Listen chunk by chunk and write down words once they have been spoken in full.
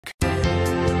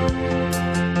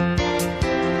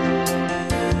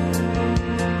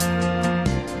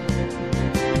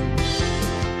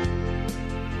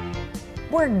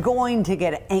We're going to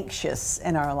get anxious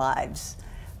in our lives,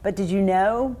 but did you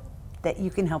know that you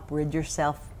can help rid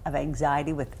yourself of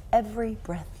anxiety with every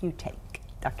breath you take?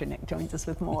 Dr. Nick joins us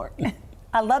with more.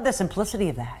 I love the simplicity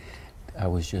of that. I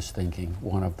was just thinking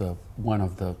one of the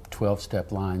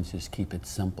 12-step lines is keep it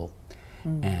simple,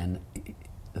 and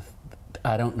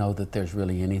I don't know that there's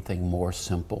really anything more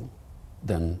simple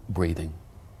than breathing.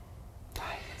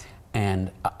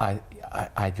 And I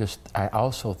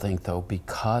also think, though,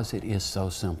 because it is so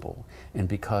simple and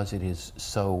because it is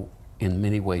so, in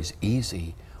many ways,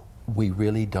 easy, we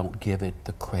really don't give it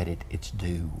the credit it's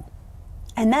due.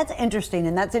 And that's interesting,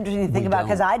 to think about,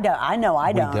 because I know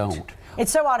I don't. We don't.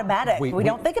 It's so automatic. We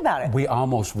don't think about it. We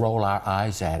almost roll our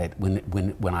eyes at it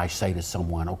when I say to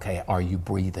someone, "Okay, are you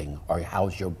breathing? Or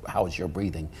how's your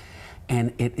breathing?"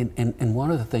 And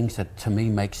one of the things that to me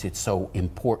makes it so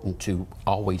important to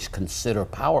always consider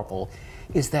powerful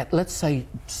is that, let's say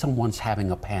someone's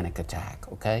having a panic attack,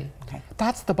 okay?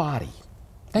 That's the body.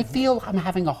 They feel I'm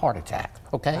having a heart attack,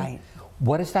 okay? Right.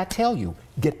 What does that tell you?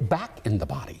 Get back in the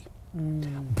body.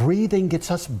 Breathing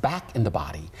gets us back in the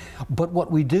body. But what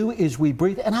we do is we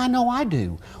breathe, and I know I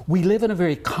do. We live in a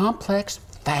very complex,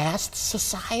 fast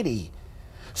society.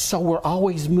 So we're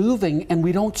always moving, and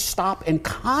we don't stop and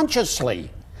consciously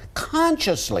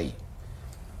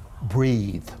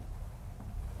breathe.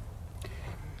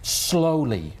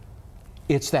 Slowly.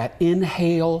 It's that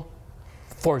inhale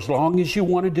for as long as you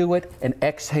want to do it, and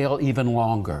exhale even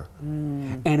longer.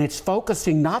 And it's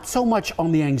focusing not so much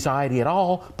on the anxiety at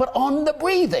all, but on the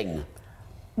breathing.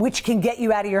 Which can get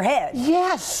you out of your head.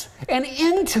 Yes, and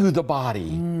into the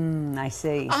body. I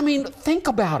see. I mean, think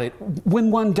about it.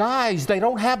 When one dies, they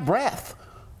don't have breath.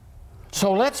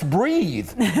 So let's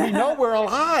breathe. We know we're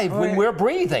alive when we're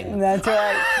breathing. That's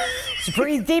right. Just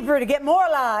breathe deeper to get more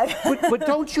alive. but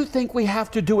don't you think we have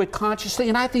to do it consciously?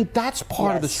 And I think that's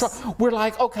part of the struggle. We're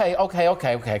like, okay,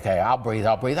 I'll breathe.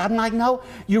 I'm like, no,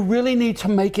 you really need to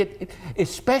make it,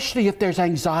 especially if there's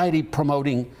anxiety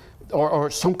promoting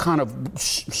or some kind of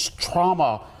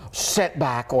trauma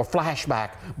setback or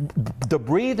flashback. The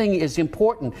breathing is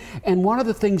important. And one of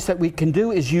the things that we can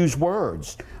do is use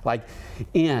words like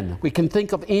in. We can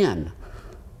think of in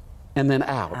and then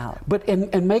out. But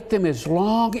and make them as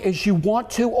long as you want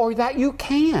to or that you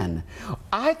can.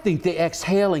 I think the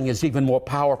exhaling is even more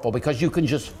powerful because you can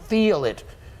just feel it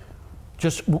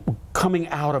just coming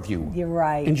out of you. You're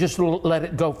right. And just let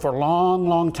it go for long,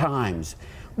 long times.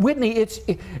 Whitney,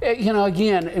 you know,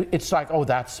 again, it's like, oh,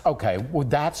 that's okay. Well,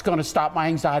 that's going to stop my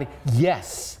anxiety.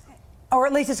 Yes. Or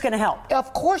at least it's going to help.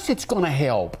 Of course it's going to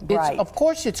help. Right. Of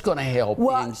course it's going to help the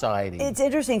anxiety. It's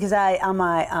interesting because on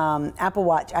my Apple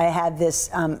Watch, I have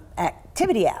this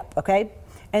activity app, okay?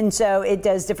 And so it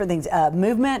does different things.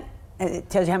 Movement, it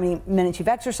tells you how many minutes you've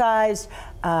exercised,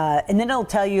 and then it'll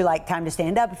tell you like time to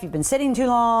stand up if you've been sitting too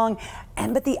long.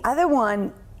 But the other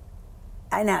one,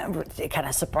 it kind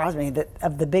of surprised me that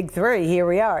of the big three, here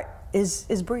we are, is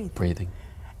breathe. Breathing.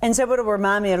 And so it'll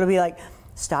remind me, it'll be like,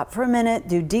 stop for a minute,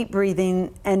 do deep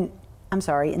breathing. And I'm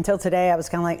sorry, until today I was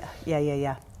kind of like,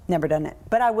 yeah, never done it.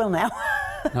 But I will now.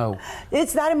 No.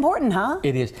 It's that important, huh?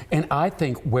 It is. And I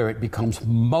think where it becomes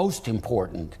most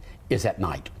important is at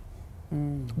night,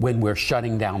 when we're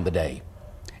shutting down the day.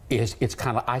 It's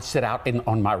kind of, I sit out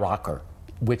on my rocker,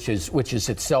 which is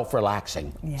itself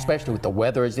relaxing, especially with the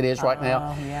weather as it is right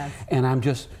now. Yes. And I'm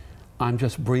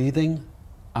just breathing.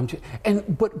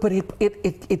 But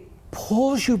it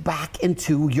pulls you back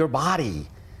into your body.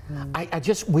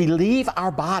 We leave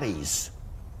our bodies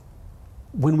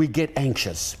when we get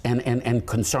anxious and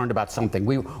concerned about something.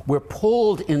 We're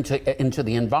pulled into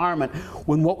the environment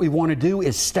when what we want to do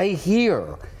is stay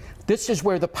here. This is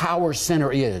where the power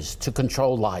center is to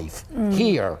control life.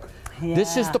 Here. Yeah.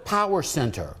 This is the power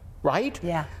center, right?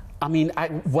 Yeah. I mean,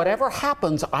 whatever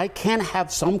happens, I can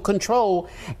have some control,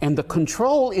 and the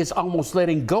control is almost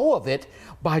letting go of it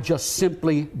by just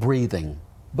simply breathing.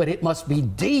 But it must be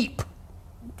deep.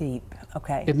 Deep,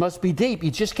 okay. It must be deep. You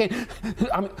just can't.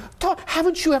 I mean,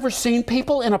 haven't you ever seen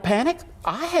people in a panic?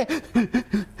 I have.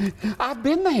 I've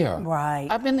been there. Right.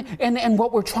 I've been, and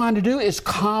what we're trying to do is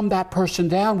calm that person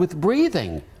down with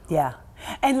breathing. Yeah.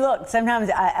 And look,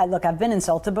 sometimes I've been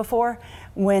insulted before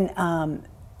when I'm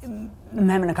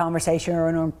having a conversation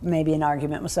or maybe an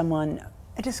argument with someone,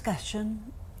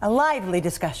 a lively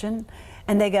discussion,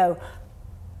 and they go,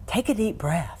 take a deep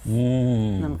breath.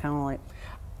 And I'm kind of like,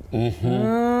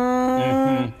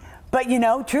 But you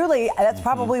know, truly, that's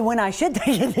probably when I should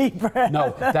take a deep breath.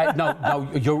 No,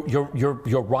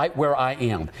 you're right where I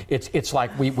am. It's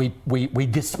like we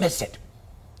dismiss it.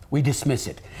 We dismiss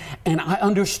it. And I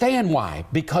understand why,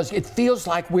 because it feels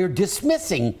like we're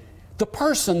dismissing the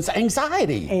person's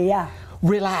anxiety. Yeah.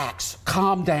 Relax,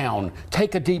 calm down,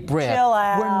 take a deep breath. Chill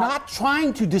out. We're not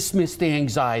trying to dismiss the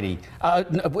anxiety,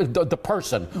 the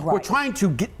person. Right. We're trying to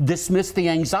dismiss the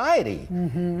anxiety.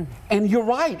 And you're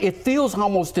right, it feels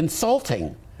almost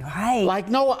insulting. Right. Like,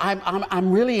 no,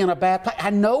 I'm really in a bad place. I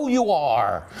know you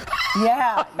are.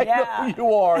 Yeah, I know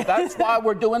you are. That's why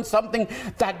we're doing something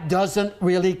that doesn't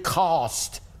really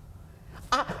cost.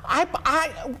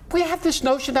 We have this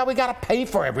notion that we got to pay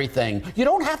for everything. You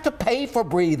don't have to pay for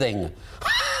breathing.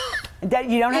 You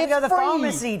don't have to go to the free.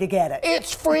 Pharmacy to get it.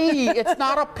 It's free. It's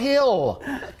not a pill.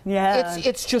 Yeah.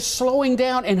 It's just slowing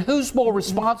down. And who's more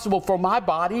responsible for my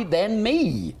body than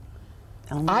me?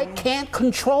 I can't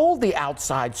control the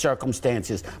outside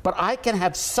circumstances, but I can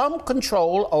have some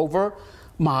control over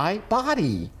my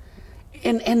body.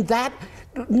 And that,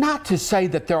 not to say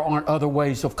that there aren't other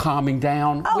ways of calming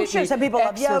down. Oh, Whitney, sure. Some people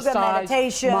love yoga,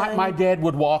 meditation. My dad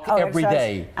would walk every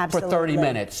day for 30 Absolutely.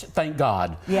 minutes. Thank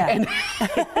God. Yeah. And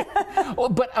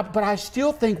but I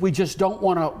still think we just don't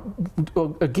want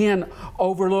to, again,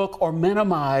 overlook or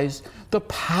minimize the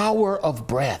power of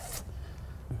breath,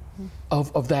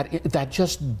 of that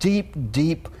just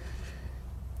deep.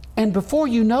 And before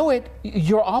you know it,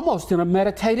 you're almost in a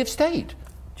meditative state.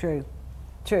 True.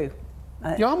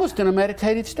 You're almost in a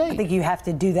meditative state. I think you have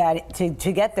to do that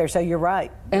to get there, so you're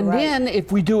right. And then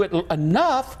if we do it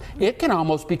enough, it can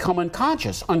almost become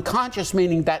unconscious. Unconscious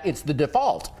meaning that it's the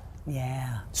default.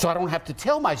 Yeah. So I don't have to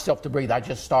tell myself to breathe. I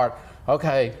just start,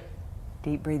 okay.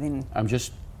 Deep breathing. I'm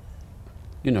just,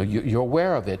 you're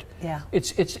aware of it. Yeah.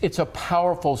 It's a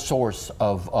powerful source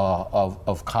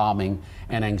of calming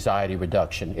and anxiety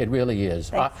reduction. It really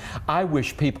is. I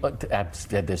wish people, I've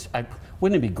said this,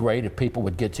 wouldn't it be great if people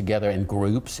would get together in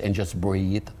groups and just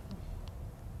breathe?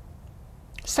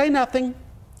 Say nothing.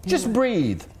 Just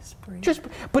breathe.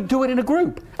 But do it in a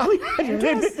group. I mean,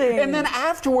 Interesting. and then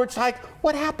afterwards, like,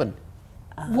 what happened?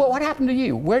 What happened to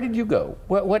you? Where did you go?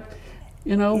 What?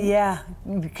 Yeah.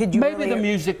 Could you maybe the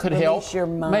music could help. Your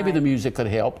mind? Maybe the music could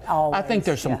help. Always, I think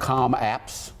there's some calm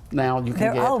apps now you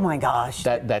can get. Oh my gosh.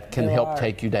 That can help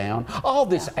take you down. All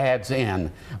this adds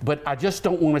in, but I just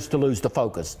don't want us to lose the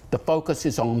focus. The focus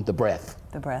is on the breath.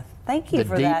 The breath. Thank you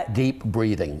for that. Deep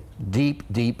breathing. Deep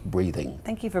breathing.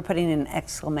 Thank you for putting an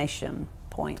exclamation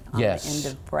point on the end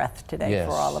of breath today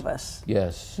for all of us.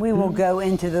 Yes. We will go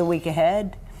into the week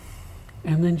ahead.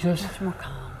 And then just much more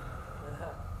calm.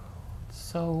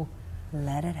 So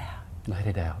let it out. Let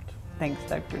it out. Thanks,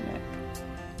 Dr. Nick.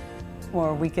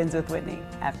 More Weekends with Whitney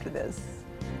after this.